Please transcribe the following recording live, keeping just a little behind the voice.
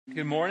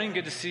Good morning.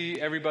 Good to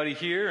see everybody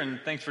here, and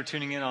thanks for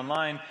tuning in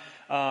online.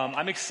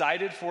 I'm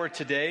excited for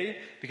today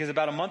because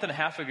about a month and a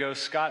half ago,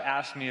 Scott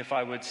asked me if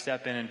I would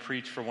step in and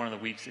preach for one of the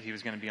weeks that he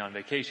was going to be on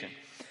vacation.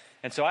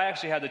 And so I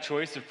actually had the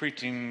choice of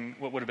preaching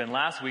what would have been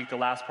last week, the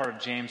last part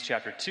of James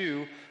chapter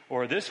 2,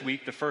 or this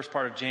week, the first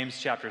part of James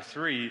chapter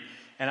 3.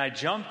 And I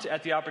jumped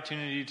at the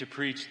opportunity to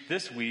preach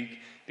this week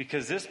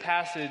because this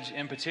passage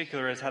in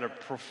particular has had a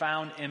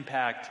profound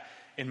impact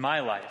in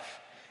my life.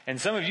 And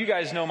some of you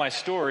guys know my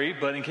story,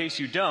 but in case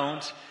you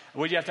don't,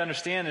 what you have to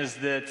understand is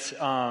that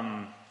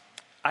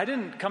I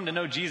didn't come to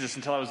know Jesus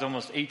until I was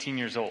almost 18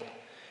 years old.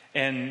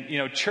 And,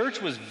 church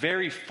was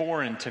very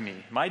foreign to me.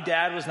 My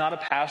dad was not a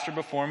pastor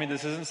before me.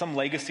 This isn't some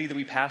legacy that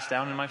we passed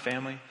down in my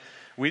family.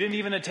 We didn't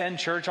even attend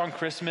church on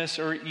Christmas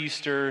or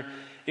Easter.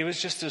 It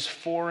was just this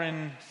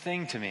foreign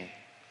thing to me.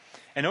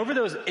 And over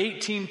those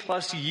 18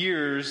 plus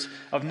years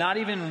of not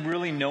even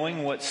really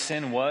knowing what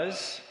sin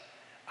was,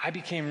 I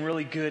became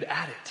really good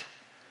at it.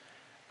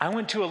 I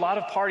went to a lot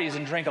of parties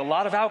and drank a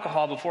lot of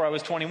alcohol before I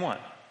was 21.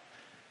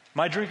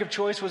 My drink of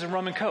choice was a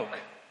rum and Coke.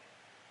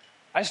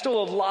 I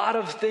stole a lot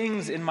of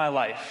things in my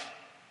life.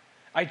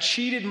 I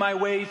cheated my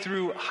way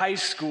through high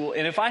school,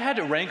 and if I had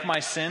to rank my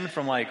sin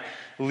from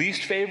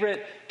least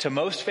favorite to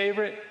most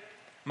favorite,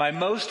 my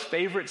most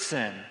favorite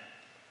sin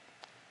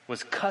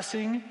was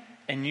cussing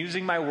and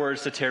using my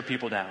words to tear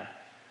people down.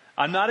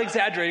 I'm not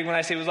exaggerating when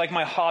I say it was like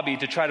my hobby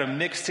to try to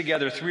mix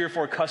together 3 or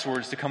 4 cuss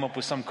words to come up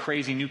with some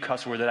crazy new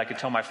cuss word that I could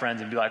tell my friends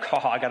and be like,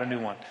 I got a new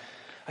one.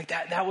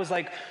 That was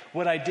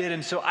what I did.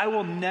 And so I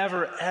will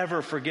never,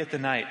 ever forget the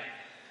night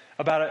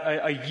about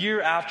a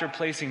year after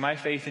placing my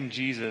faith in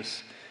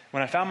Jesus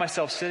when I found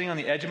myself sitting on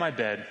the edge of my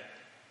bed,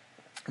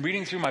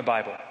 reading through my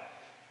Bible,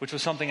 which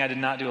was something I did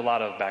not do a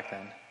lot of back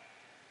then.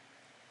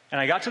 And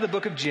I got to the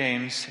book of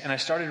James, and I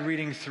started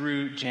reading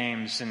through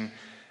James and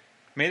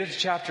made it to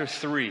chapter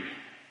 3.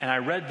 And I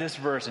read this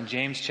verse in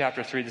James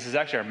chapter 3. This is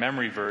actually our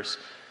memory verse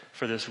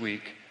for this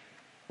week.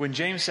 When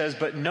James says,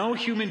 "But no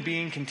human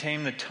being can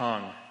tame the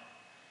tongue.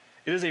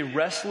 It is a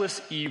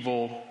restless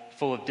evil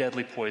full of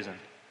deadly poison."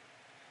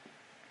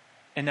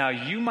 And now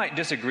you might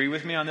disagree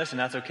with me on this, and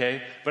that's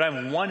okay, but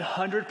I'm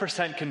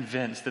 100%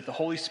 convinced that the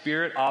Holy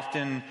Spirit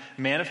often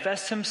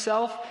manifests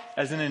himself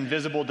as an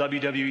invisible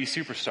WWE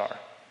superstar.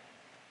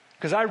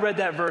 Because I read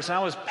that verse and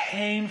I was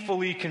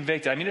painfully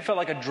convicted. I mean, it felt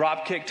like a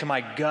drop kick to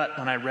my gut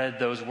when I read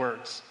those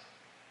words.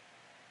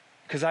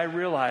 Because I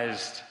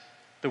realized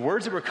the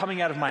words that were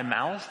coming out of my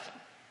mouth,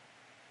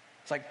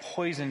 it's like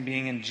poison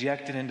being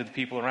injected into the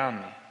people around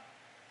me.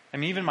 I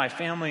mean, even my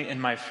family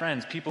and my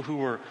friends, people who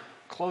were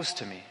close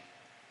to me.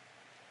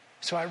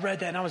 So I read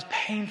that and I was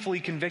painfully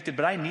convicted,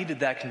 but I needed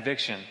that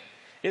conviction.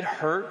 It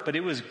hurt, but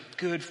it was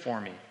good for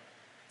me.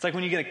 It's like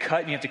when you get a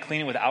cut and you have to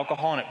clean it with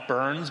alcohol and it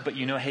burns, but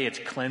hey, it's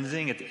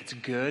cleansing, it's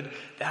good.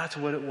 That's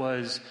what it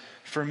was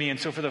for me. And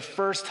so for the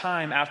first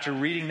time after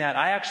reading that,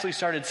 I actually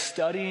started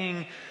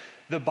studying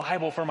the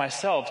Bible for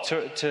myself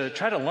to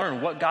try to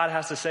learn what God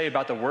has to say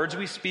about the words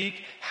we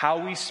speak, how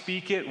we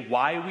speak it,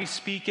 why we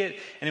speak it.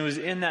 And it was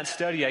in that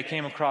study I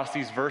came across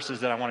these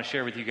verses that I want to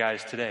share with you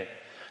guys today.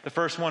 The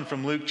first one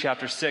from Luke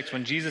chapter 6,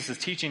 when Jesus is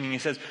teaching and he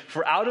says,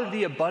 "For out of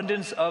the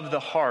abundance of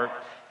the heart,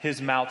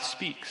 his mouth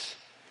speaks."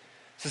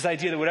 It's this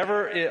idea that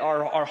whatever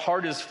our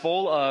heart is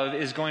full of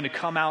is going to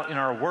come out in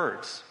our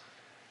words.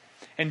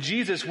 And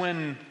Jesus,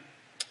 when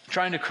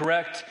trying to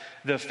correct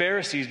the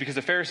Pharisees, because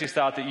the Pharisees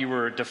thought that you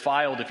were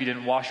defiled if you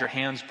didn't wash your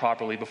hands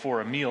properly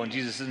before a meal. And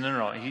Jesus says,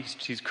 no.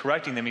 He's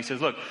correcting them. He says,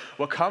 look,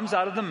 what comes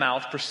out of the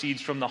mouth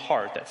proceeds from the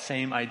heart. That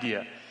same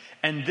idea.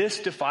 And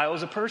this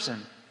defiles a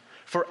person.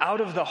 For out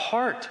of the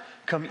heart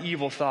come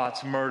evil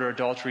thoughts, murder,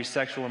 adultery,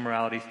 sexual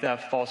immorality,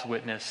 theft, false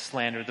witness,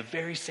 slander, the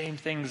very same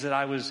things that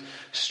I was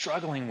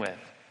struggling with.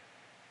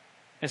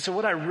 And so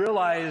what I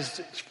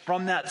realized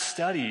from that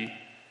study,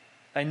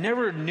 I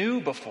never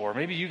knew before,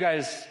 maybe you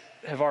guys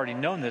have already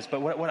known this,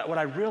 but what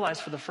I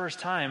realized for the first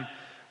time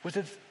was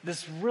that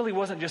this really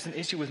wasn't just an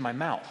issue with my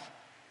mouth.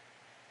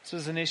 This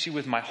was an issue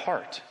with my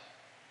heart.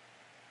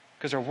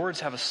 Because our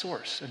words have a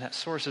source, and that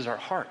source is our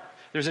heart.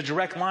 There's a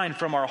direct line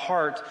from our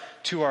heart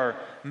to our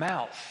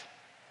mouth.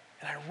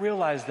 And I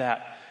realized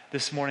that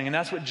this morning, and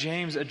that's what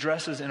James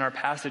addresses in our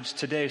passage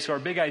today. So our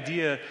big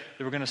idea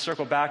that we're going to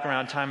circle back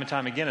around time and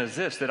time again is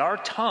this, that our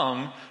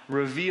tongue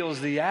reveals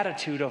the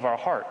attitude of our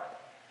heart.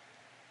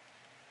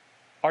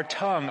 Our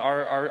tongue,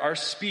 our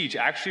speech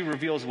actually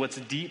reveals what's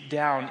deep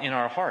down in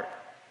our heart.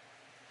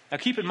 Now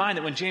keep in mind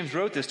that when James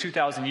wrote this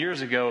 2,000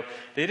 years ago,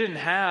 they didn't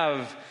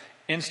have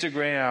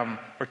Instagram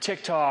or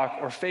TikTok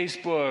or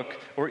Facebook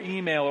or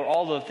email or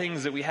all the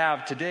things that we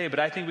have today, but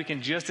I think we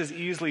can just as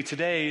easily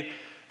today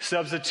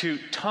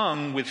substitute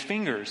tongue with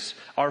fingers.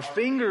 Our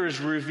fingers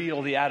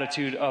reveal the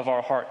attitude of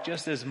our heart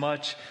just as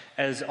much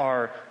as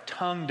our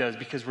tongue does,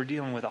 because we're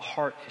dealing with a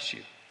heart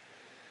issue.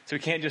 So we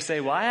can't just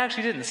say, well, I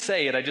actually didn't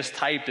say it, I just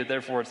typed it,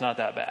 therefore it's not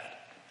that bad.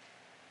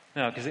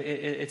 No, because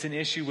it's an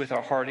issue with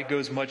our heart. It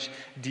goes much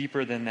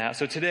deeper than that.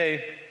 So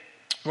today,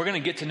 we're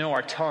going to get to know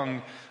our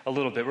tongue a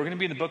little bit. We're going to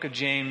be in the book of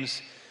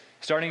James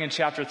Starting in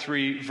chapter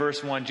 3,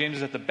 verse 1, James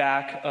is at the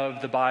back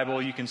of the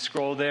Bible. You can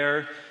scroll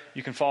there.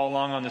 You can follow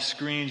along on the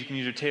screens. You can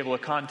use your table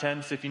of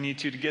contents if you need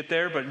to get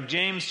there. But in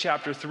James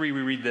chapter 3,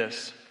 we read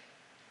this.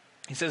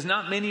 He says,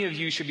 "Not many of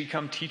you should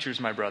become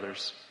teachers, my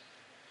brothers.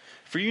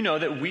 For you know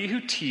that we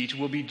who teach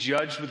will be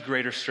judged with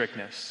greater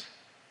strictness.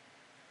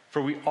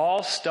 For we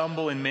all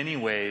stumble in many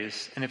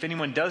ways, and if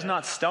anyone does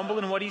not stumble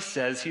in what he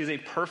says, he is a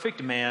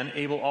perfect man,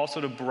 able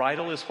also to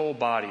bridle his whole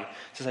body."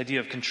 It's this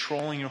idea of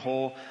controlling your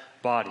whole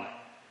body.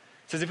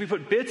 It says, "If we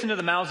put bits into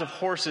the mouths of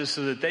horses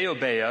so that they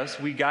obey us,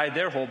 we guide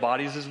their whole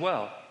bodies as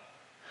well.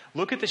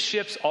 Look at the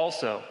ships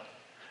also.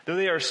 Though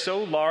they are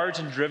so large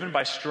and driven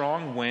by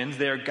strong winds,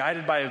 they are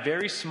guided by a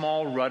very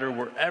small rudder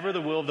wherever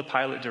the will of the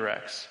pilot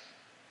directs.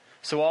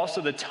 So also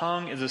the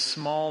tongue is a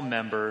small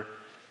member,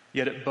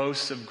 yet it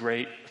boasts of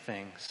great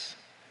things."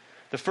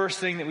 The first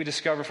thing that we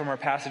discover from our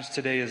passage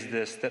today is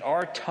this, that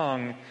our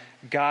tongue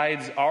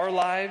guides our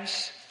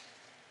lives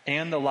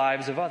and the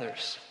lives of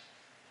others.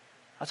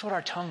 That's what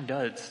our tongue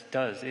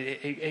does.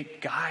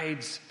 It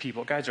guides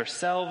people. It guides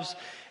ourselves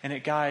and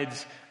it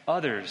guides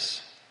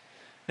others.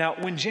 Now,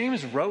 when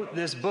James wrote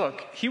this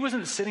book, he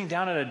wasn't sitting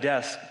down at a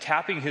desk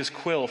tapping his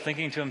quill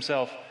thinking to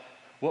himself,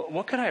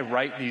 what could I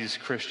write these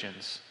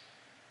Christians?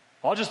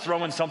 I'll just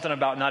throw in something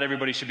about not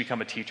everybody should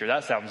become a teacher.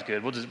 That sounds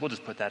good. We'll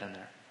just put that in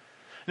there.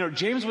 No,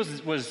 James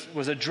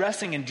was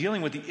addressing and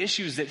dealing with the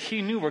issues that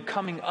he knew were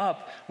coming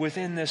up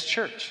within this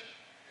church.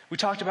 We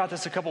talked about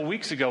this a couple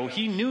weeks ago.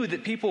 He knew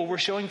that people were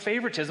showing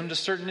favoritism to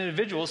certain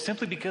individuals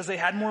simply because they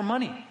had more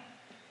money.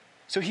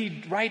 So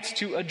he writes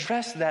to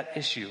address that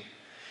issue.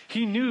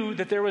 He knew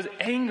that there was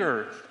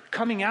anger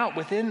coming out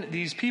within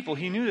these people.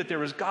 He knew that there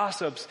was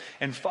gossips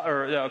and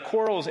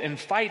quarrels and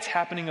fights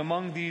happening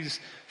among these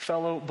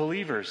fellow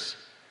believers.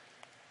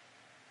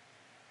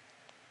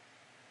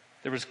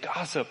 There was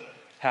gossip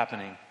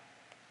happening.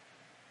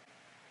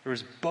 There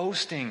was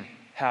boasting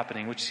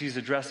happening, which he's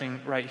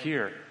addressing right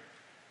here.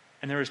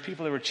 And there was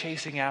people that were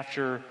chasing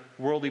after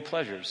worldly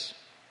pleasures.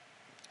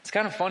 It's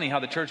kind of funny how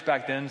the church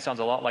back then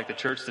sounds a lot like the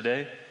church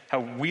today.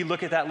 How we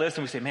look at that list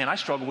and we say, man, I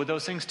struggle with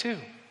those things too.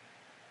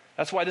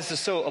 That's why this is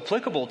so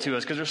applicable to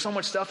us, because there's so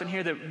much stuff in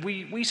here that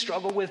we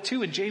struggle with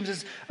too. And James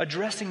is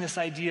addressing this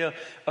idea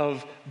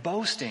of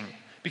boasting.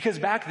 Because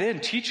back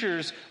then,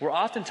 teachers were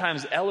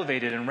oftentimes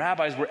elevated and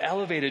rabbis were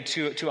elevated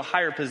to a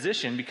higher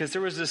position because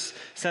there was this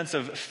sense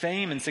of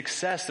fame and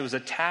success that was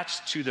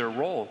attached to their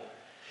role.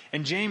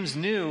 And James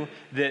knew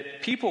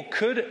that people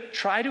could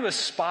try to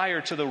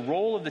aspire to the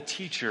role of the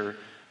teacher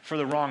for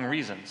the wrong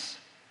reasons.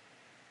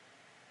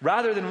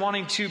 Rather than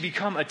wanting to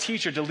become a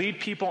teacher to lead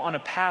people on a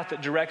path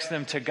that directs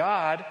them to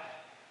God,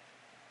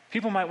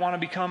 people might want to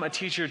become a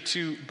teacher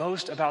to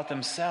boast about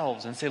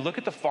themselves and say, look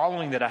at the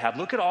following that I have.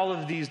 Look at all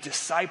of these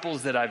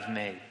disciples that I've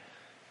made.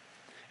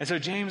 And so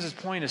James's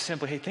point is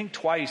simply, hey, think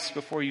twice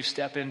before you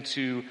step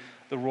into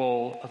the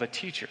role of a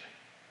teacher.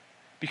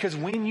 Because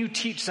when you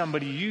teach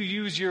somebody, you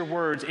use your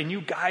words and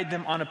you guide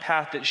them on a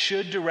path that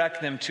should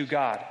direct them to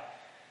God.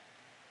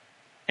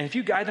 And if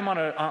you guide them on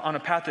a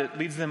path that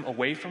leads them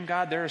away from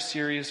God, there are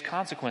serious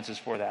consequences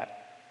for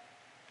that.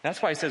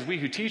 That's why he says we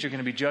who teach are going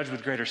to be judged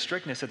with greater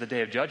strictness at the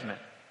day of judgment.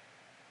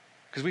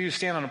 Because we who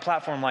stand on a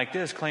platform like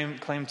this claim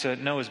to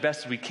know as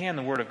best as we can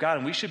the Word of God,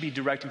 and we should be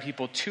directing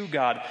people to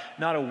God,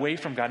 not away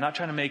from God, not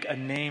trying to make a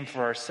name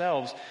for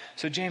ourselves.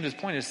 So James's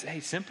point is, hey,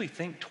 simply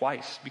think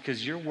twice,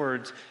 because your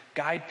words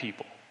guide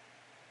people.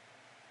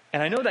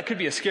 And I know that could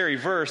be a scary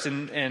verse,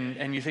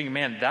 and you think,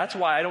 man, that's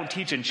why I don't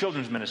teach in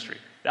children's ministry.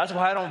 That's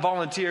why I don't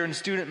volunteer in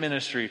student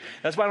ministry.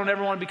 That's why I don't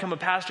ever want to become a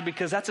pastor,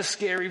 because that's a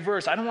scary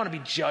verse. I don't want to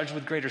be judged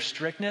with greater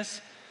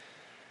strictness.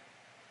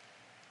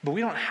 But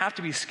we don't have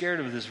to be scared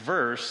of this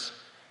verse,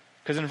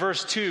 because in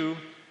verse 2,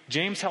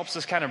 James helps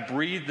us kind of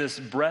breathe this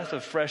breath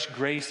of fresh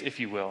grace, if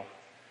you will.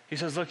 He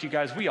says, look, you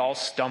guys, we all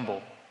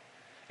stumble.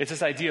 It's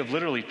this idea of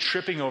literally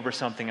tripping over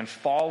something and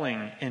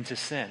falling into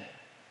sin.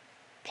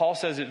 Paul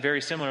says it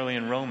very similarly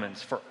in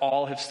Romans, for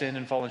all have sinned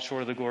and fallen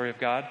short of the glory of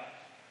God.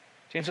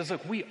 James says,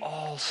 look, we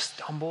all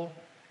stumble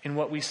in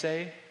what we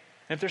say. And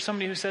if there's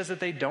somebody who says that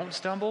they don't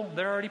stumble,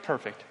 they're already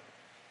perfect.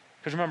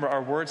 Because remember,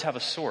 our words have a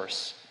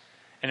source.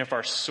 And if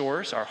our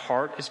source, our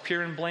heart, is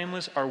pure and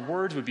blameless, our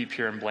words would be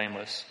pure and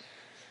blameless.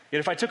 Yet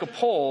if I took a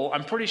poll,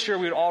 I'm pretty sure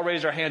we would all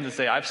raise our hands and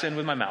say, I've sinned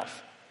with my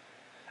mouth.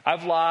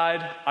 I've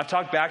lied. I've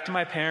talked back to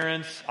my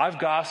parents. I've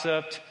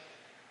gossiped.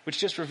 Which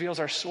just reveals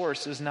our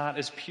source is not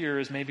as pure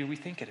as maybe we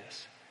think it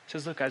is. He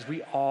says, look, guys,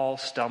 we all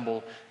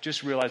stumble.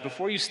 Just realize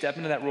before you step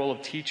into that role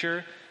of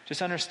teacher,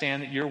 just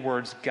understand that your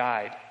words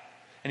guide.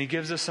 And he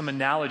gives us some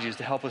analogies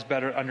to help us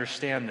better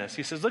understand this.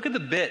 He says, look at the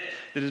bit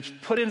that is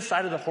put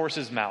inside of the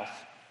horse's mouth.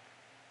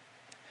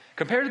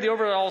 Compared to the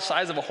overall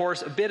size of a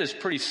horse, a bit is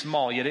pretty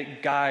small, yet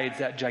it guides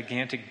that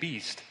gigantic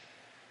beast.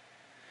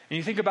 And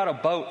you think about a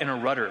boat and a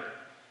rudder.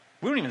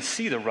 We don't even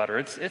see the rudder.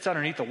 It's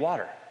underneath the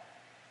water.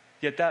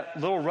 Yet that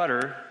little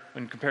rudder,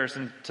 in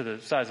comparison to the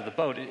size of the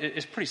boat,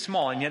 is pretty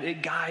small, and yet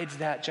it guides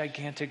that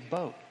gigantic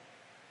boat.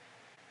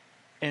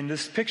 And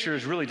this picture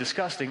is really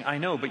disgusting, I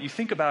know, but you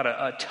think about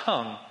a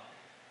tongue.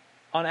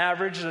 On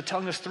average, the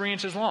tongue is 3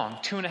 inches long,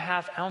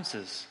 2.5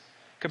 ounces.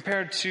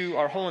 Compared to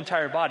our whole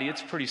entire body,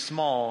 it's pretty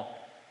small,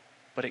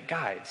 but it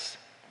guides.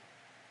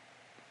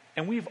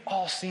 And we've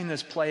all seen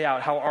this play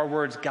out, how our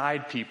words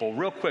guide people.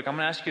 Real quick, I'm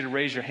going to ask you to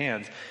raise your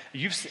hands.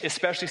 You've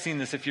especially seen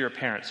this if you're a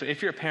parent. So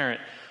if you're a parent,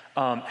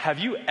 have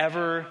you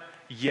ever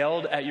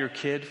yelled at your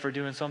kid for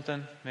doing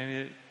something?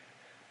 Maybe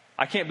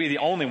I can't be the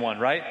only one,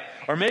 right?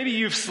 Or maybe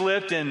you've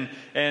slipped and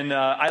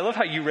I love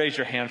how you raise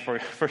your hand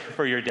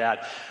for your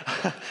dad.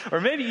 Or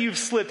maybe you've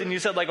slipped and you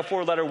said like a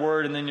 4-letter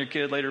word and then your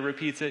kid later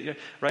repeats it,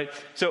 right?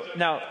 So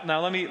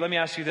now let me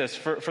ask you this.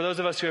 For those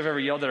of us who have ever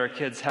yelled at our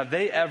kids, have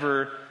they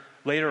ever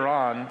later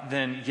on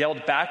then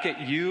yelled back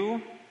at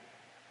you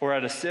or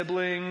at a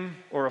sibling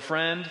or a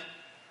friend,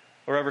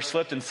 or ever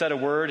slipped and said a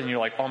word and you're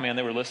like, oh man,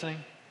 they were listening?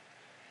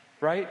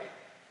 Right?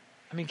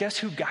 I mean, guess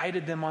who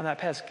guided them on that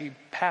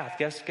path?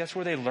 Guess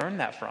where they learned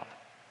that from?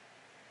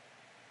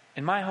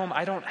 In my home,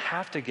 I don't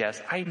have to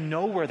guess. I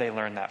know where they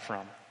learned that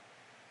from.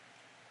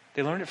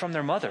 They learned it from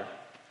their mother.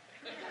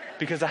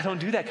 Because I don't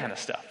do that kind of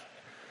stuff.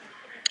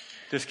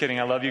 Just kidding.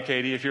 I love you,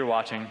 Katie, if you're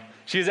watching.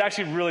 She is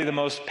actually really the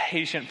most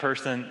patient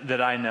person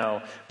that I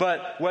know.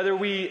 But whether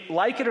we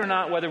like it or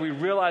not, whether we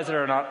realize it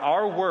or not,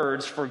 our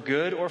words, for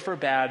good or for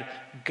bad,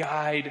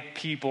 guide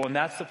people. And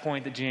that's the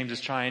point that James is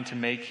trying to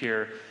make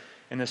here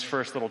in this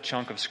first little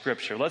chunk of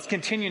Scripture. Let's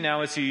continue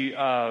now as he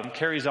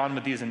carries on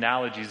with these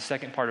analogies. The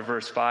second part of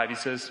verse 5, he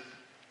says,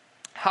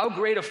 "How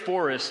great a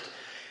forest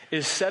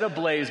is set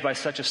ablaze by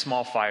such a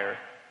small fire.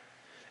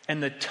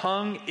 And the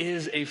tongue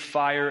is a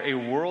fire, a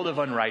world of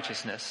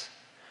unrighteousness.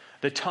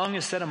 The tongue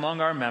is set among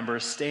our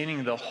members,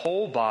 staining the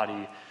whole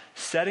body,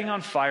 setting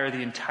on fire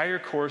the entire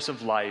course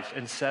of life,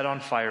 and set on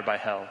fire by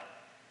hell.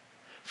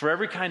 For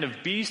every kind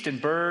of beast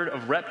and bird,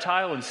 of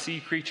reptile and sea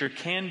creature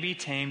can be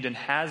tamed and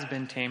has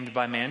been tamed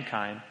by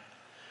mankind.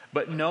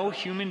 But no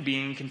human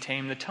being can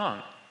tame the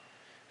tongue.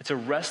 It's a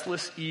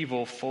restless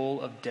evil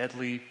full of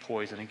deadly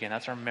poison." Again,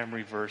 that's our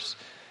memory verse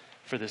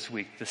for this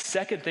week. The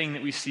second thing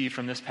that we see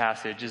from this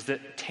passage is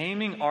that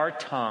taming our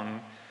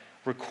tongue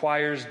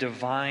requires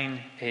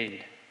divine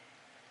aid.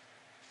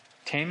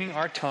 Taming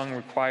our tongue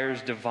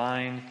requires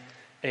divine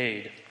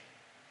aid.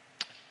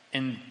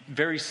 In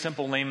very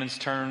simple layman's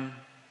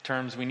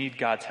terms, we need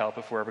God's help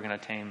if we're ever going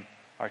to tame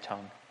our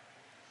tongue.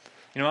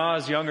 You know, when I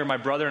was younger, my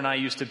brother and I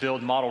used to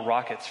build model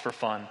rockets for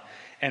fun.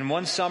 And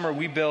one summer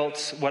we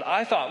built what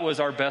I thought was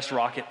our best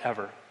rocket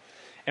ever.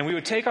 And we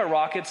would take our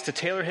rockets to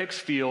Taylor Hicks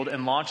Field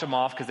and launch them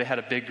off because they had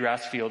a big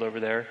grass field over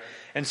there.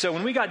 And so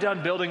when we got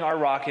done building our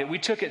rocket, we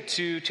took it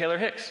to Taylor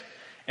Hicks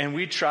and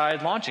we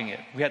tried launching it.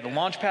 We had the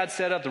launch pad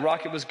set up. The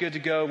rocket was good to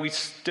go. We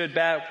stood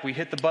back. We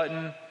hit the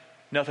button.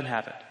 Nothing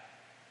happened.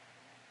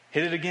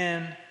 Hit it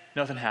again.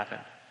 Nothing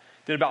happened.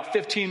 Did about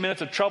 15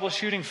 minutes of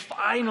troubleshooting.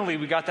 Finally,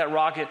 we got that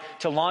rocket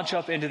to launch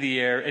up into the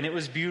air, and it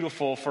was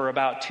beautiful for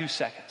about 2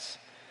 seconds.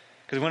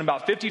 Because it went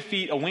about 50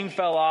 feet, a wing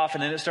fell off,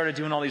 and then it started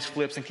doing all these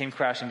flips and came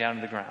crashing down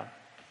to the ground.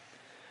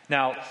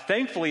 Now,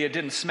 thankfully, it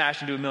didn't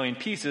smash into a million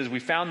pieces. We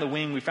found the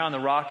wing, we found the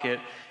rocket,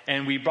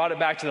 and we brought it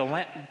back to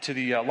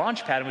the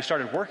launch pad, and we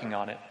started working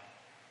on it.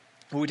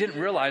 What we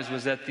didn't realize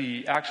was that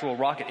the actual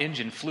rocket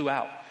engine flew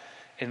out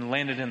and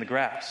landed in the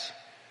grass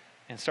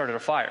and started a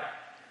fire.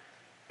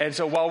 And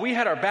so while we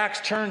had our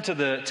backs turned to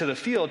the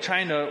field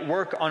trying to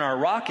work on our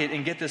rocket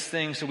and get this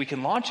thing so we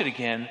can launch it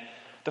again,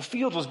 the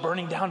field was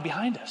burning down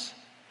behind us.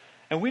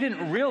 And we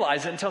didn't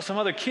realize it until some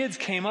other kids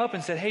came up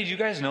and said, "Hey, do you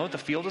guys know that the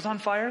field is on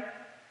fire?"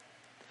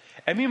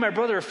 And me and my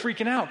brother are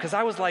freaking out because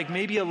I was like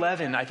maybe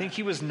 11. I think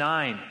he was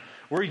 9.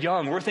 We're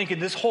young. We're thinking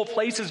this whole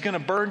place is going to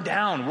burn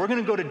down. We're going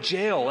to go to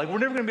jail. Like, we're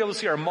never going to be able to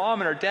see our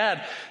mom and our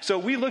dad. So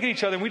we look at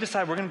each other and we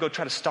decide we're going to go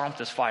try to stomp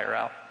this fire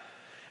out.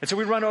 And so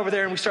we run over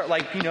there and we start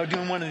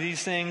doing one of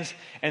these things.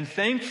 And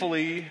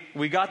thankfully,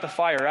 we got the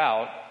fire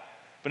out,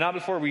 but not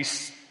before we,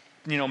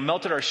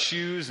 melted our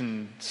shoes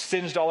and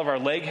singed all of our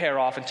leg hair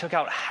off and took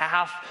out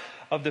half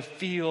of the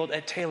field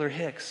at Taylor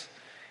Hicks.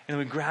 And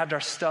we grabbed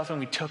our stuff and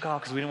we took off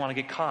because we didn't want to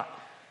get caught.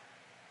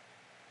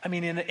 I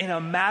mean, in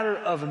a matter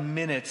of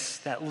minutes,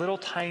 that little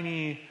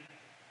tiny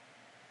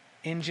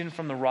engine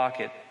from the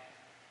rocket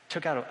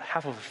took out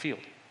half of a field.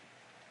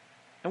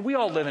 And we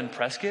all live in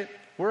Prescott.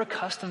 We're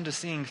accustomed to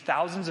seeing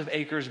thousands of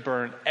acres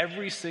burn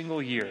every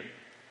single year.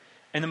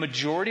 And the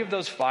majority of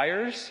those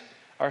fires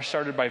are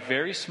started by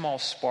very small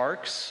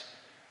sparks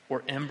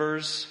or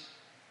embers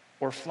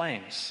or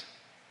flames.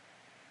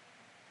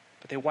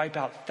 But they wipe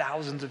out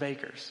thousands of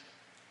acres.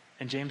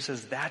 And James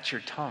says, that's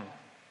your tongue.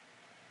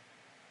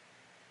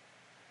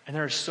 And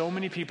there are so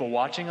many people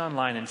watching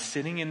online and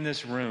sitting in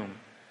this room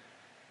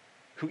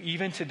who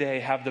even today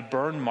have the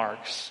burn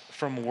marks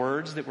from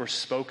words that were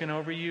spoken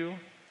over you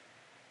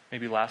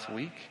maybe last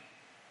week,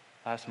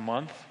 last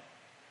month,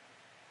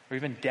 or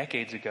even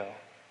decades ago.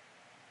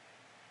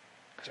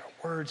 Because our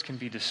words can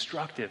be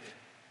destructive.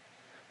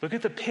 Look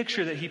at the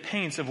picture that he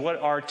paints of what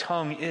our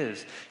tongue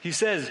is. He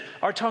says,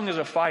 our tongue is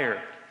a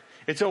fire.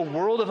 It's a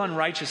world of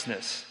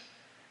unrighteousness.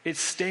 It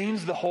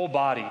stains the whole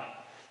body.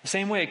 The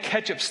same way a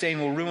ketchup stain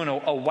will ruin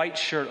a white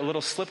shirt, a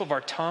little slip of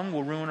our tongue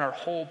will ruin our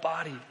whole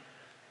body.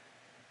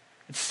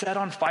 It's set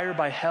on fire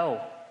by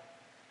hell.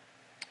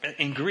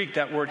 In Greek,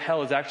 that word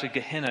hell is actually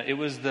Gehenna. It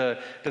was the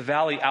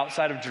valley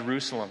outside of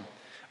Jerusalem,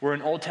 where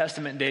in Old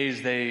Testament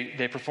days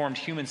they performed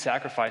human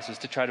sacrifices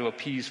to try to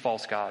appease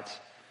false gods.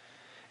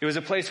 It was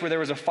a place where there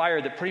was a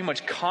fire that pretty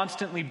much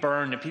constantly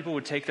burned, and people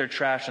would take their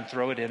trash and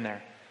throw it in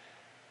there.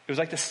 It was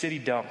like the city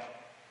dump.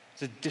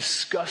 It's a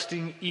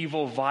disgusting,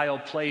 evil, vile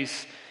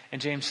place. And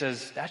James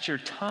says, that's your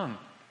tongue.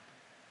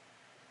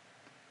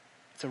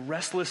 It's a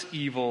restless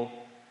evil,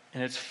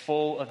 and it's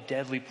full of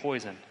deadly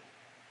poison.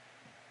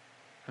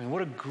 I mean,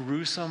 what a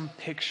gruesome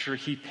picture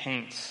he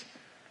paints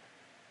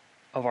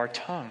of our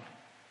tongue.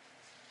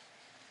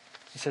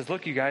 He says,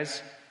 look, you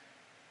guys,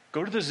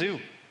 go to the zoo.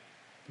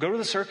 Go to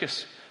the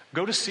circus.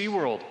 Go to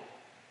SeaWorld.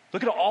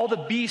 Look at all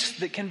the beasts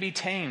that can be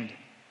tamed.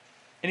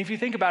 And if you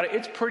think about it,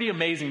 it's pretty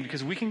amazing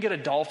because we can get a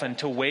dolphin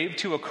to wave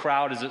to a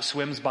crowd as it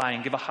swims by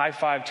and give a high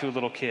five to a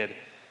little kid.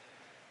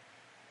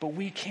 But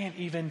we can't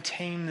even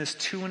tame this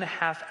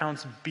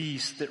 2.5-ounce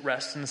beast that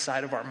rests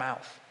inside of our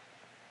mouth.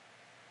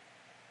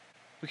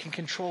 We can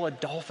control a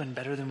dolphin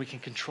better than we can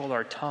control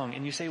our tongue.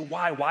 And you say,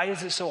 why? Why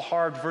is it so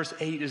hard? Verse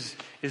 8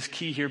 is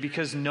key here,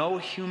 because no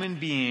human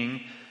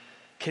being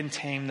can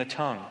tame the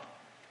tongue.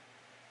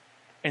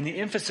 And the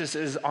emphasis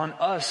is on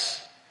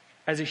us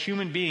as a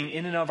human being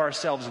in and of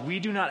ourselves. We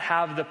do not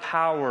have the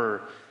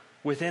power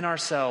within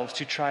ourselves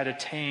to try to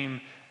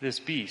tame this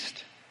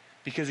beast.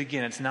 Because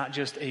again, it's not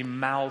just a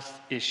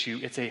mouth issue,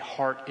 it's a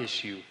heart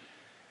issue.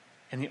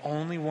 And the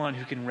only one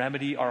who can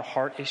remedy our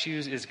heart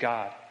issues is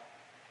God.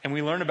 And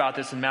we learn about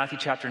this in Matthew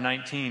chapter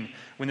 19,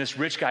 when this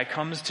rich guy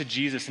comes to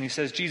Jesus and he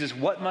says, Jesus,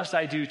 what must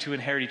I do to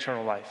inherit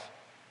eternal life?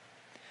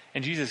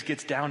 And Jesus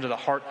gets down to the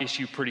heart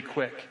issue pretty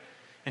quick.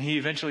 And he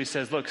eventually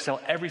says, look, sell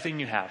everything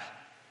you have.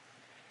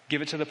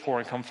 Give it to the poor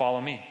and come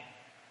follow me.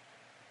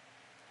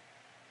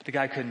 But the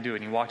guy couldn't do it,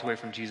 and he walked away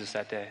from Jesus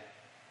that day.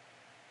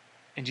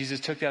 And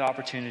Jesus took that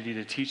opportunity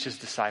to teach his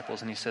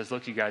disciples, and he says,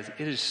 look, you guys,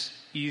 it is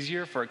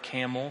easier for a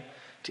camel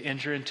to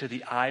enter into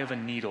the eye of a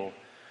needle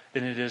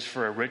than it is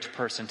for a rich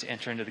person to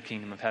enter into the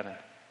kingdom of heaven.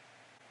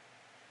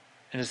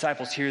 And the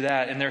disciples hear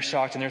that, and they're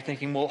shocked, and they're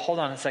thinking, well, hold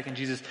on a second,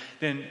 Jesus,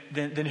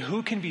 then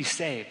who can be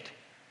saved?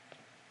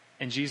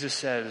 And Jesus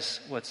says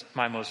what's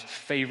my most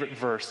favorite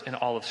verse in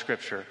all of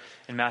Scripture.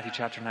 In Matthew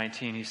chapter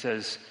 19, he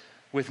says,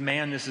 with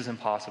man this is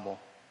impossible.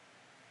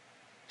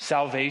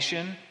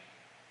 Salvation,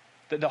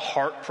 the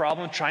heart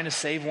problem, trying to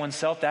save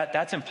oneself,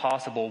 that's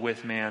impossible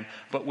with man.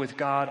 But with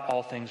God,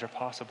 all things are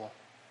possible.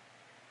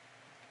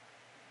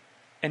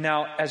 And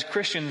now, as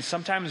Christians,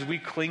 sometimes we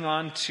cling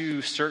on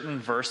to certain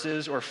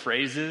verses or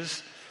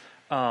phrases,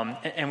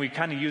 and we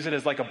kind of use it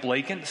as like a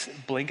blanket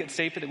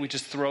statement that we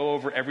just throw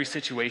over every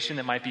situation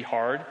that might be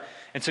hard.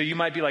 And so you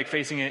might be like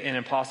facing an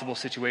impossible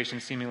situation,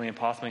 seemingly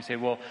impossible. And you say,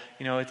 well,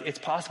 you know, it's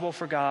possible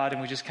for God.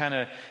 And we just kind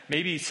of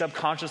maybe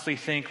subconsciously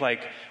think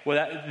like,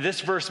 well,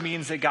 this verse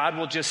means that God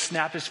will just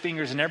snap his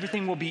fingers and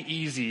everything will be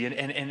easy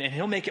and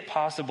he'll make it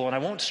possible. And I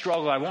won't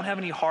struggle. I won't have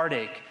any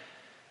heartache.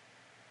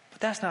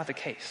 But that's not the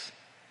case.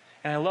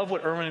 And I love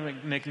what Erwin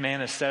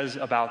McManus says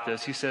about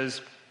this. He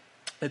says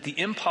that the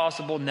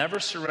impossible never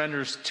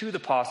surrenders to the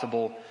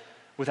possible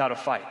without a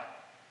fight.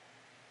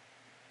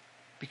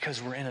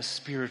 Because we're in a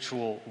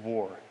spiritual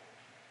war.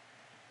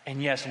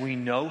 And yes, we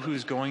know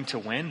who's going to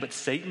win, but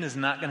Satan is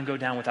not going to go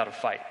down without a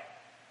fight.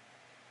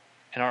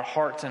 And our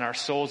hearts and our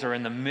souls are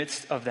in the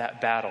midst of that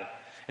battle.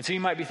 And so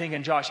you might be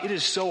thinking, Josh, it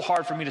is so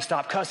hard for me to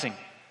stop cussing.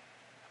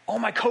 All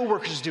my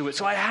coworkers do it,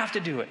 so I have to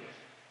do it.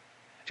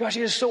 Josh,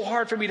 it is so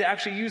hard for me to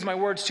actually use my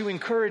words to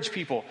encourage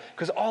people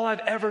because all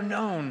I've ever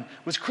known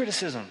was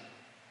criticism.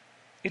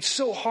 It's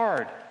so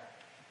hard.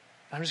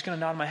 I'm just going to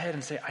nod my head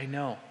and say, I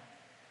know.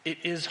 It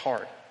is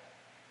hard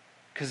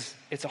because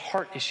it's a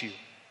heart issue.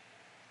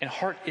 And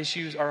heart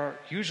issues are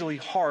usually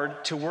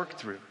hard to work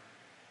through.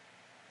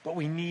 But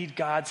we need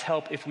God's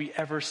help if we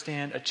ever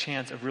stand a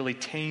chance of really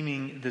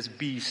taming this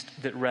beast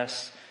that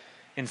rests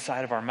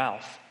inside of our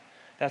mouth.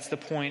 That's the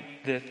point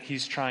that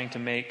he's trying to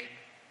make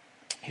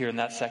here in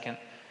that second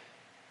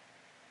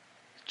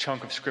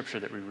chunk of scripture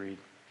that we read.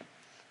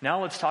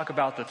 Now let's talk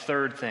about the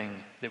third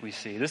thing that we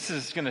see. This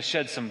is going to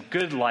shed some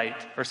good light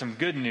or some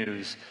good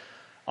news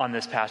on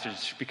this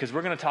passage because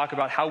we're going to talk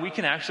about how we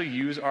can actually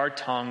use our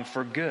tongue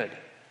for good.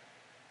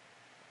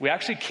 We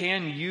actually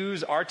can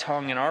use our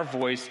tongue and our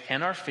voice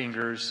and our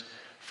fingers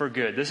for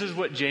good. This is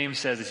what James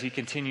says as he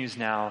continues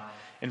now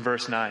in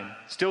verse 9.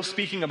 Still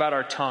speaking about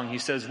our tongue, he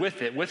says,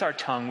 with our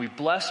tongue, we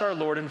bless our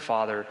Lord and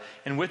Father,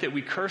 and with it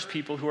we curse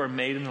people who are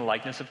made in the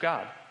likeness of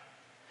God.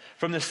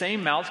 From the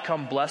same mouth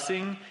come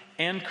blessing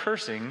and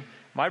cursing.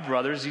 My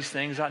brothers, these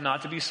things ought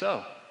not to be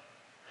so.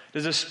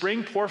 Does a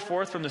spring pour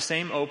forth from the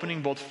same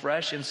opening both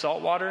fresh and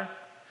salt water?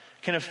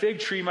 Can a fig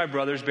tree, my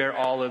brothers, bear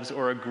olives,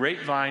 or a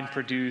grapevine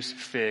produce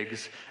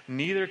figs?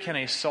 Neither can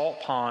a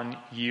salt pond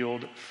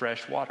yield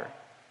fresh water.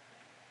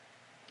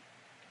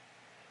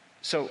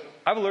 So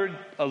I've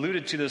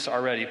alluded to this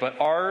already, but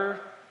our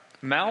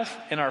mouth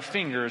and our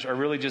fingers are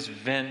really just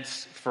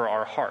vents for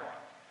our heart.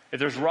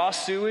 If there's raw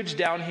sewage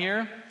down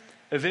here,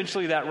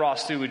 eventually that raw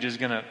sewage is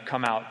going to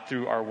come out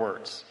through our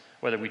words.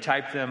 whether we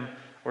type them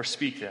or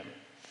speak them.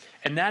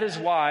 And that is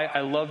why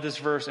I love this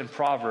verse in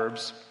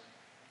Proverbs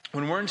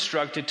when we're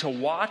instructed to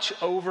watch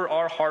over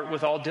our heart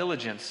with all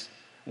diligence.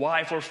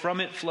 Why? For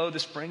from it flow the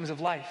springs of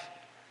life.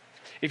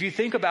 If you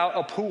think about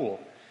a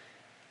pool,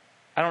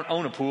 I don't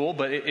own a pool,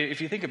 but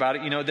if you think about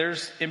it,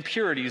 there's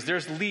impurities,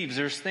 there's leaves,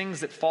 there's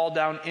things that fall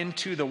down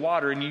into the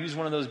water, and you use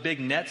one of those big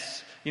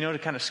nets, to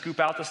kind of scoop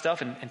out the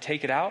stuff and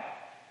take it out.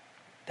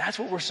 That's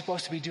what we're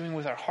supposed to be doing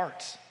with our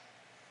hearts.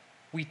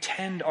 We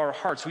tend our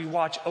hearts. We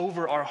watch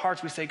over our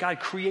hearts. We say, God,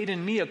 create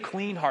in me a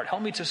clean heart.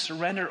 Help me to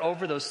surrender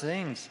over those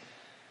things.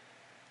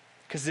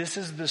 Because this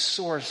is the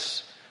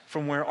source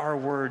from where our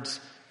words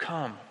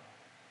come.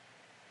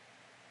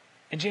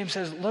 And James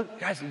says, look,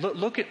 guys,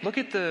 look at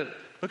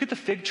the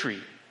fig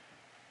tree.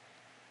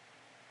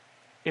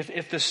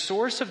 If the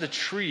source of the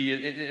tree,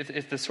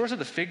 if the source of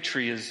the fig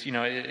tree is,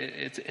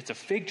 it's a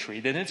fig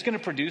tree, then it's going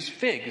to produce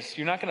figs.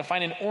 You're not going to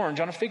find an orange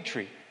on a fig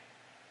tree.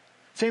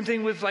 Same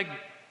thing with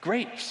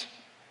grapes.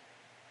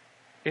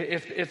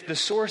 If the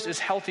source is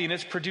healthy and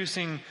it's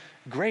producing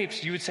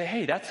grapes, you would say,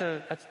 hey, that's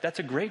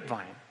a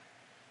grapevine.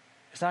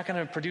 It's not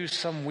going to produce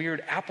some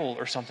weird apple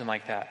or something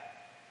like that.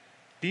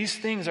 These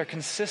things are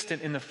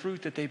consistent in the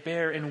fruit that they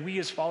bear, and we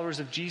as followers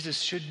of Jesus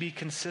should be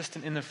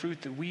consistent in the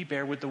fruit that we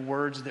bear with the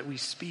words that we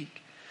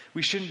speak.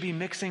 We shouldn't be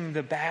mixing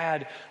the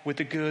bad with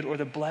the good or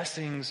the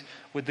blessings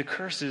with the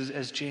curses,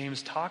 as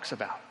James talks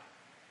about.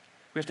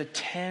 We have to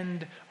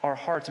tend our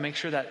hearts, make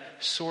sure that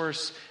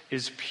source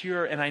is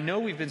pure. And I know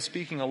we've been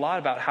speaking a lot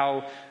about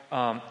how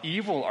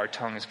evil our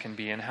tongues can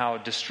be and how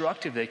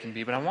destructive they can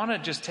be, but I want to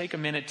just take a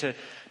minute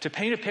to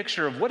paint a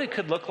picture of what it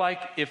could look like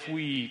if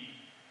we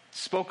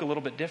spoke a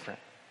little bit different.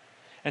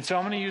 And so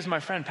I'm going to use my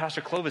friend Pastor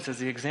Clovis as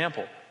the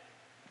example.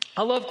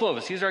 I love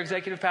Clovis. He's our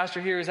executive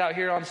pastor here. He's out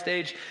here on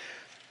stage.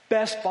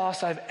 Best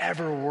boss I've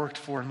ever worked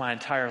for in my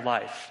entire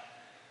life.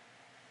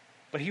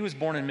 But he was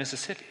born in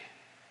Mississippi,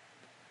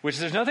 which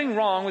there's nothing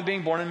wrong with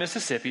being born in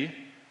Mississippi,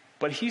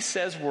 but he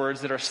says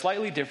words that are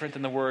slightly different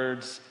than the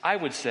words I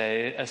would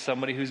say as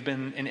somebody who's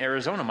been in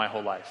Arizona my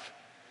whole life.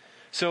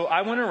 So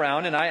I went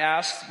around and I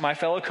asked my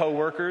fellow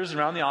coworkers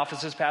around the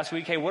office this past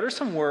week, hey, what are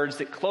some words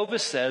that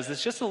Clovis says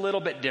that's just a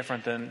little bit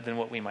different than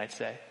what we might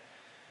say?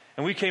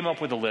 And we came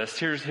up with a list.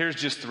 Here's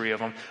just 3 of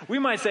them. We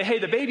might say, hey,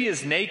 the baby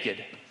is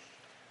naked.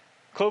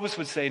 Clovis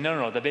would say,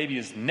 no, the baby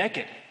is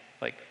naked.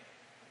 Like,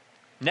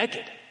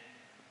 naked.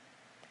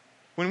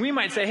 When we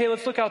might say, hey,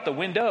 let's look out the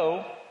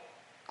window,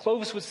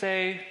 Clovis would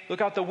say, look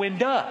out the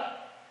window.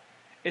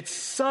 It's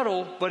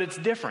subtle, but it's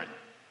different.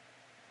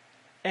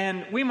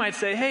 And we might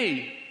say,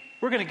 hey,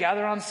 we're going to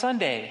gather on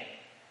Sunday.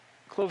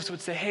 Clovis would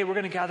say, hey, we're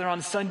going to gather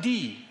on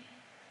Sunday.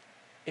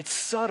 It's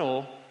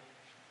subtle,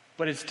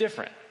 but it's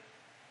different.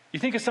 You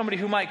think of somebody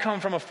who might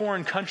come from a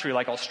foreign country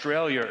like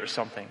Australia or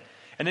something,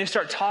 and they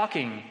start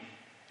talking,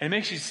 and it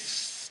makes you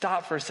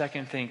stop for a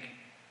second and think,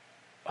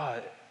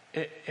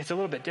 it's a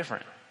little bit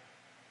different.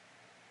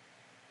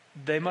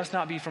 They must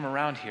not be from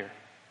around here.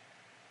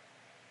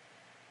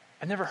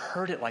 I've never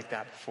heard it like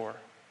that before.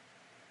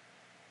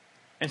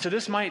 And so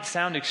this might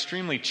sound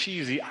extremely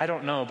cheesy, I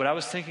don't know, but I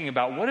was thinking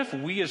about what if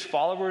we as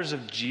followers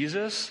of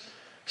Jesus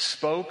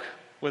spoke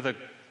with a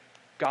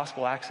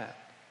gospel accent?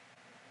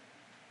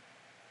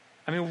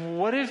 I mean,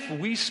 what if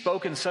we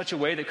spoke in such a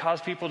way that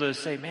caused people to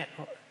say, man,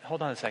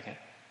 hold on a second.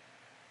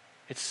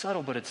 It's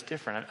subtle, but it's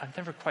different. I've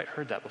never quite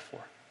heard that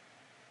before.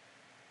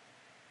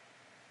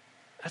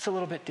 That's a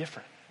little bit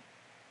different.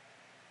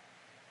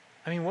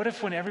 I mean, what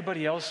if when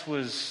everybody else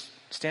was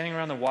standing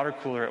around the water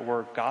cooler at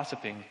work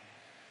gossiping,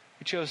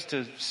 we chose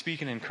to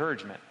speak in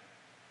encouragement?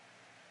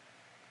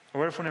 Or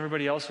what if when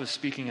everybody else was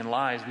speaking in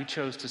lies, we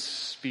chose to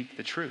speak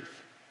the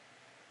truth?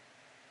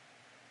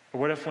 Or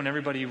what if when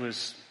everybody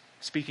was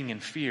speaking in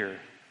fear,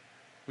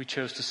 we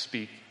chose to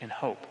speak in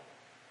hope?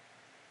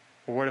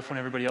 Or what if when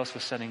everybody else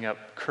was sending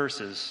up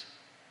curses,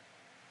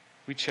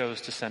 we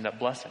chose to send up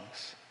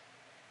blessings?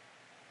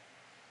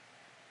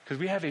 Because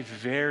we have a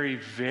very,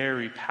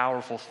 very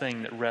powerful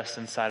thing that rests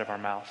inside of our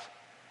mouth.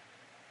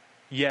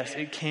 Yes,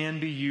 it can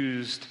be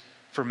used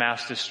for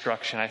mass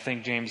destruction. I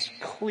think James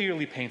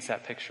clearly paints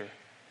that picture.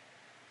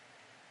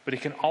 But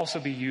it can also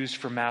be used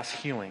for mass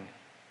healing.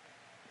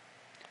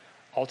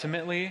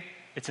 Ultimately,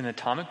 it's an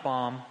atomic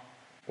bomb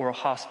or a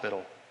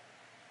hospital,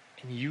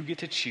 and you get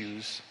to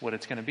choose what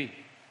it's going to be.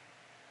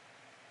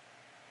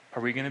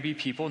 Are we going to be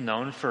people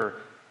known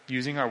for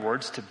using our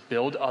words to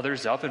build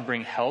others up and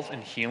bring health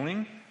and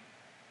healing?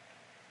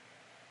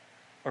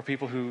 Or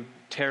people who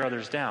tear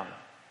others down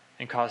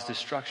and cause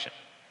destruction?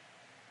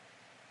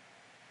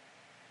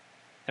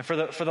 And for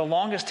the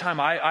longest time,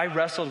 I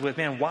wrestled with,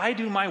 man, why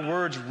do my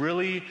words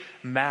really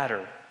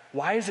matter?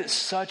 Why is it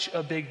such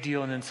a big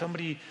deal? And then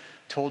somebody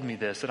told me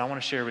this that I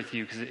want to share with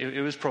you because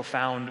it was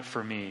profound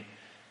for me.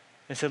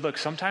 They said, look,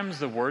 sometimes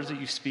the words that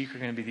you speak are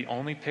going to be the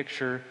only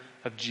picture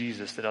of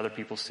Jesus that other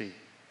people see.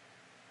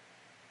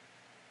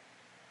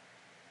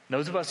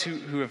 Those of us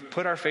who have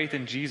put our faith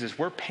in Jesus,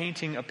 we're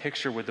painting a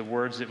picture with the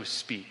words that we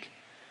speak.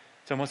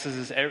 It's almost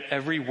as if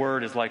every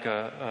word is like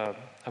a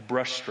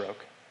brush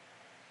stroke.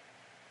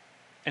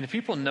 And if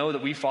people know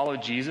that we follow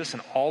Jesus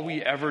and all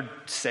we ever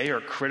say are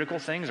critical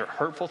things or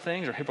hurtful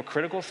things or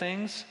hypocritical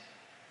things,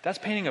 that's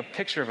painting a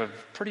picture of a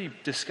pretty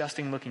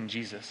disgusting looking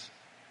Jesus.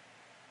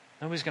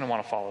 Nobody's going to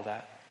want to follow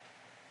that.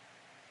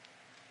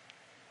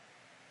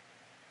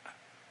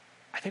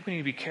 I think we need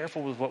to be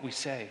careful with what we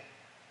say,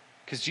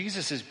 because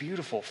Jesus is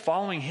beautiful.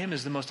 Following him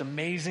is the most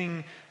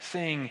amazing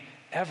thing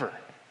ever.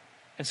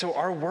 And so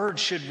our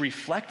words should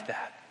reflect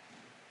that.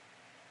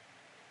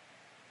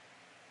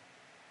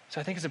 So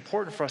I think it's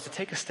important for us to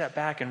take a step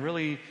back and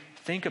really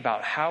think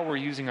about how we're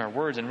using our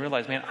words and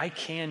realize, man, I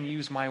can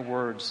use my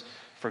words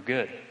for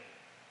good.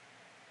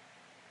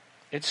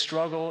 It's a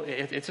struggle.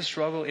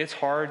 It's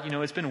hard.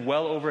 It's been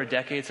well over a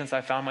decade since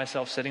I found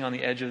myself sitting on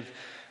the edge of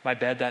my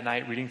bed that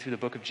night reading through the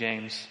book of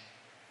James.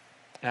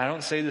 And I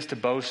don't say this to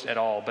boast at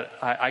all, but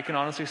I can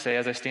honestly say,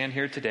 as I stand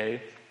here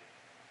today,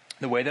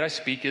 the way that I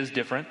speak is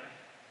different,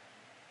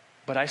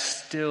 but I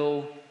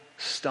still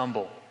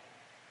stumble.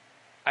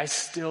 I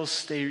still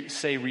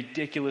say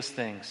ridiculous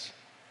things.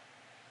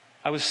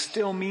 I was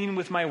still mean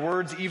with my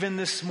words even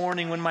this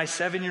morning when my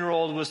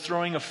 7-year-old was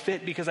throwing a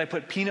fit because I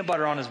put peanut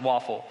butter on his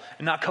waffle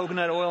and not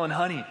coconut oil and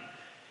honey.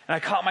 And I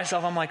caught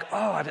myself, I'm like,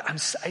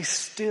 I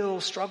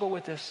still struggle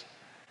with this.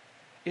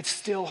 It's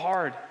still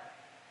hard.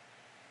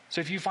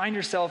 So if you find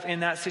yourself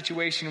in that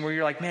situation where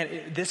you're like,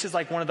 man, this is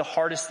like one of the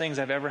hardest things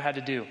I've ever had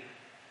to do,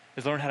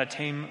 is learn how to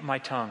tame my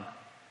tongue.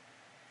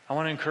 I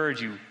want to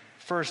encourage you.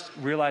 First,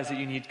 realize that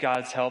you need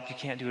God's help. You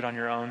can't do it on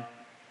your own.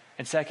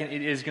 And second,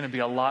 it is going to be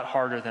a lot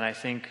harder than I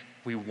think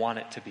we want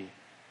it to be,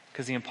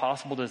 because the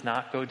impossible does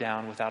not go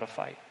down without a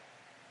fight.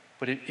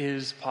 But it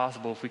is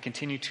possible if we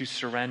continue to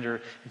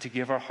surrender and to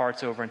give our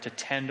hearts over and to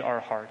tend our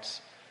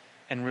hearts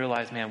and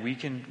realize, man, we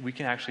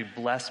can actually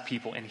bless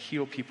people and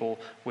heal people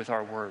with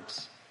our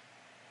words.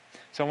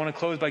 So I want to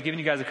close by giving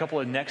you guys a couple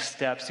of next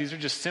steps. These are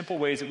just simple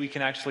ways that we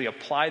can actually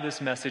apply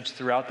this message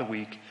throughout the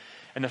week.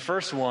 And the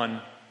first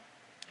one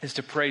is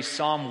to pray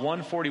Psalm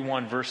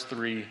 141 verse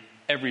 3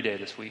 every day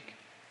this week.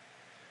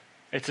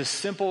 It's a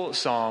simple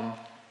psalm,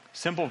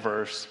 simple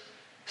verse.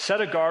 Set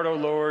a guard, O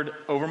Lord,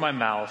 over my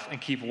mouth and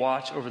keep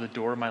watch over the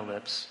door of my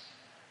lips.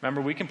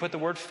 Remember, we can put the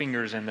word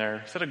fingers in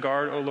there. Set a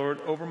guard, O Lord,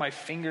 over my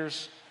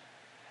fingers.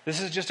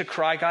 This is just a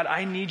cry, God,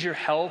 I need your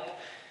help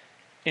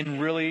in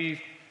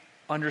really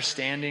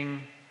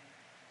understanding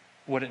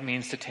what it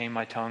means to tame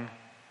my tongue.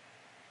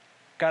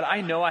 God,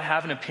 I know I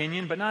have an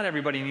opinion, but not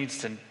everybody needs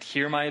to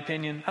hear my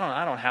opinion.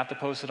 I don't have to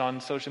post it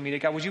on social media.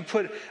 God, would you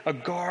put a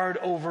guard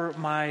over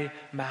my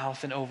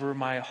mouth and over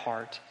my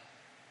heart?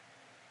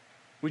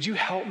 Would you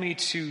help me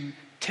to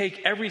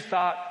take every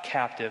thought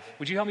captive?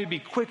 Would you help me be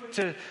quick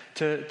to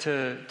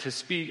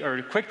speak,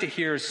 or quick to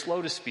hear,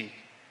 slow to speak?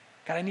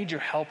 God, I need your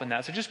help in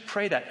that. So just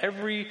pray that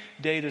every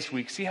day this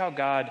week. See how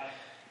God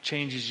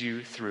changes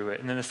you through it.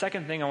 And then the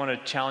second thing I want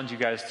to challenge you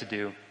guys to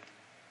do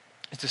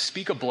is to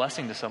speak a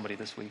blessing to somebody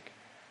this week.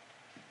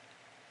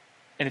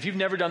 And if you've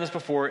never done this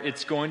before,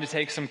 it's going to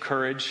take some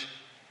courage,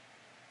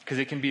 because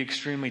it can be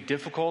extremely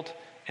difficult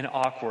and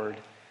awkward.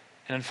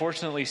 And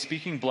unfortunately,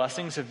 speaking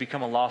blessings have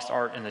become a lost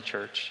art in the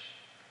church.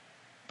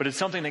 But it's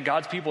something that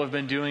God's people have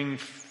been doing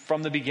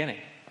from the beginning.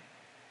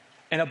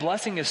 And a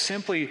blessing is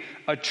simply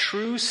a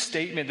true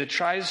statement that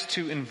tries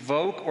to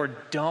invoke or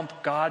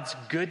dump God's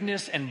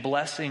goodness and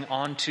blessing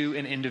onto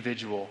an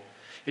individual.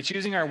 It's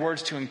using our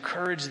words to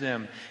encourage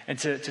them and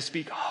to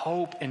speak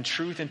hope and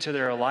truth into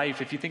their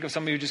life. If you think of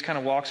somebody who just kind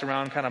of walks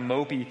around kind of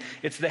mopey,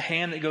 it's the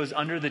hand that goes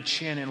under the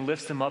chin and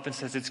lifts them up and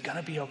says, it's going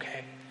to be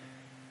okay.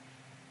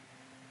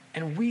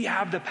 And we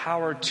have the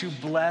power to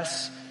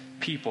bless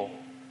people.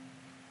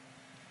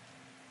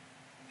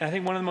 And I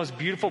think one of the most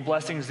beautiful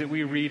blessings that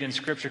we read in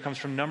Scripture comes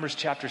from Numbers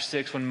chapter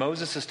 6, when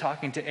Moses is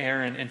talking to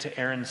Aaron and to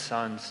Aaron's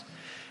sons.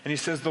 And he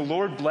says, the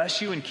Lord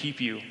bless you and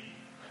keep you.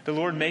 The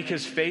Lord make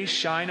his face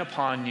shine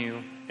upon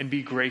you and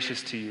be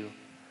gracious to you.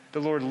 The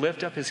Lord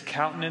lift up his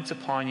countenance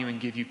upon you and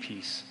give you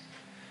peace.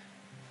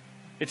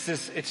 It's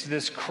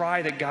this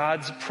cry that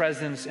God's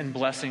presence and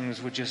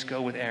blessings would just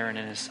go with Aaron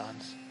and his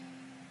sons.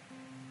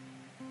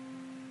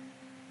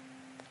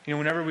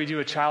 Whenever we do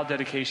a child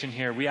dedication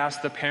here, we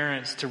ask the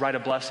parents to write a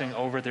blessing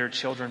over their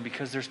children,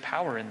 because there's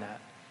power in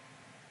that.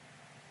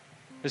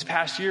 This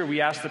past year, we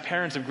asked the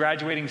parents of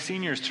graduating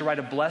seniors to write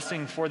a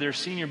blessing for their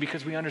senior,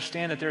 because we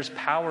understand that there's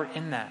power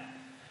in that.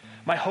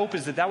 My hope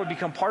is that would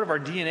become part of our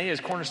DNA as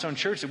Cornerstone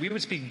Church, that we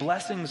would speak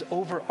blessings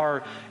over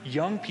our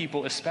young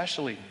people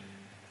especially,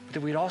 but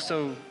that we'd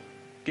also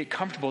get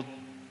comfortable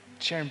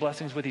sharing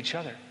blessings with each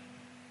other,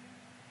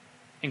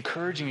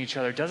 encouraging each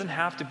other. It doesn't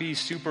have to be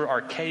super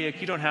archaic.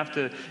 You don't have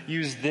to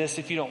use this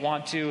if you don't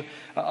want to.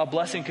 A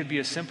blessing could be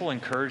a simple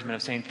encouragement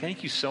of saying,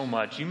 thank you so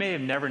much. You may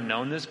have never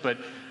known this, but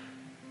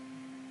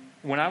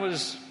when I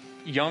was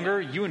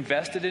younger, you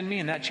invested in me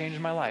and that changed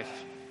my life.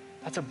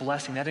 That's a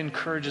blessing. That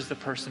encourages the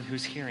person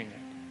who's hearing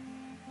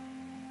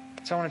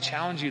it. So I want to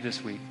challenge you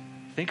this week.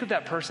 Think of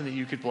that person that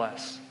you could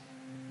bless.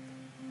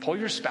 Pull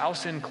your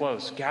spouse in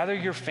close. Gather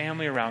your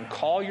family around.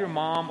 Call your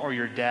mom or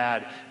your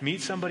dad.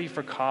 Meet somebody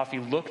for coffee.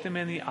 Look them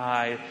in the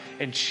eye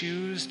and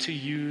choose to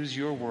use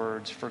your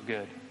words for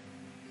good.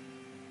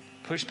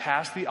 Push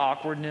past the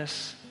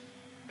awkwardness,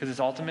 because it's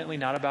ultimately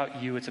not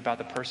about you, it's about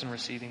the person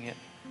receiving it.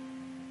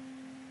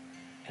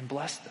 And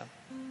bless them.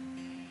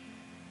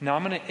 Now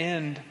I'm going to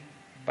end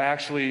by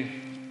actually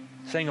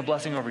saying a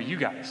blessing over you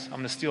guys. I'm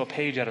going to steal a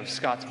page out of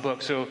Scott's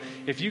book. So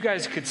if you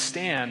guys could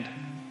stand,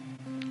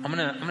 I'm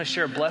going to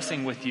share a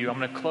blessing with you. I'm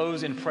going to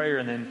close in prayer,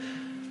 and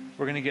then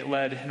we're going to get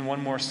led in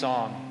one more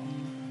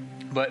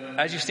song. But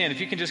as you stand, if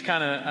you can just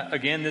kind of,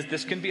 again,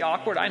 this can be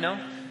awkward, I know.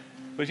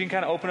 But if you can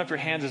kind of open up your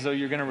hands as though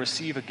you're going to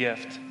receive a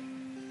gift.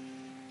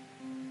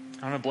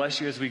 I want to bless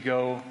you as we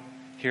go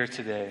here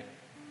today.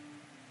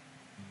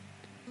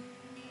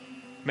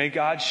 May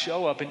God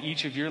show up in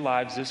each of your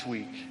lives this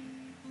week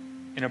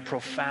in a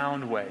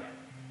profound way,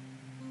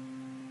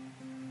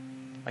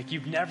 like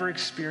you've never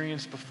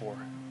experienced before.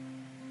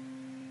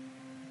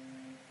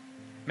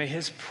 May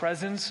his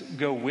presence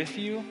go with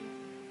you,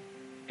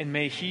 and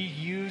may he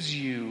use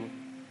you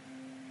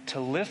to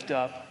lift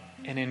up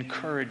and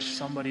encourage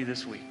somebody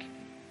this week.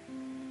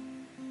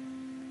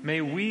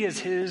 May we as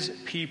his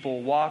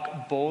people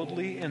walk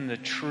boldly in the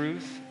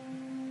truth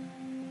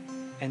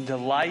and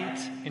delight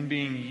in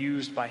being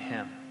used by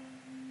him.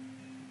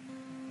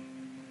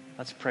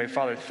 Let's pray.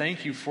 Father,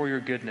 thank you for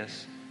your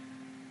goodness.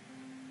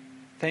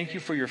 Thank you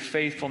for your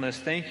faithfulness.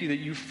 Thank you that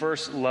you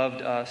first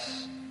loved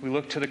us. We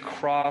look to the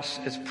cross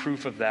as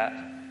proof of that.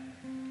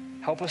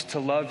 Help us to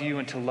love you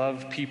and to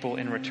love people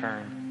in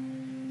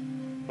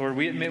return. Lord,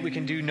 we admit we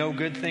can do no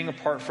good thing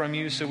apart from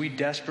you, so we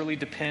desperately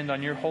depend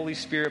on your Holy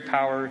Spirit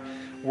power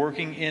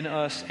working in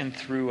us and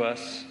through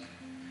us.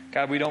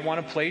 God, we don't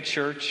want to play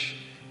church.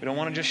 We don't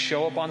want to just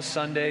show up on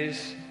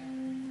Sundays.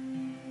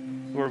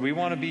 Lord, we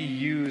want to be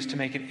used to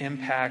make an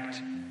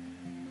impact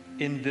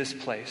in this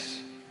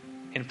place,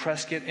 in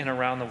Prescott and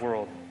around the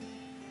world.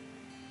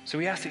 So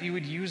we ask that you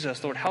would use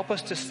us, Lord. Help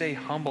us to stay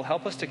humble.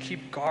 Help us to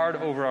keep guard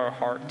over our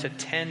heart, to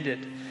tend it,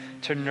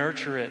 to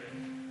nurture it,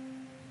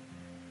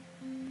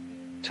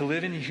 to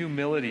live in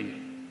humility.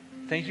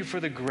 Thank you for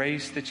the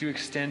grace that you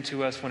extend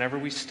to us whenever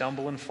we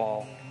stumble and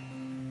fall.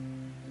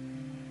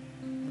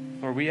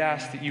 Lord, we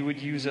ask that you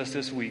would use us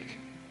this week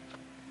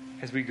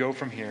as we go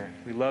from here.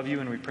 We love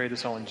you, and we pray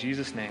this all in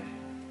Jesus' name.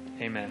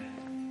 Amen.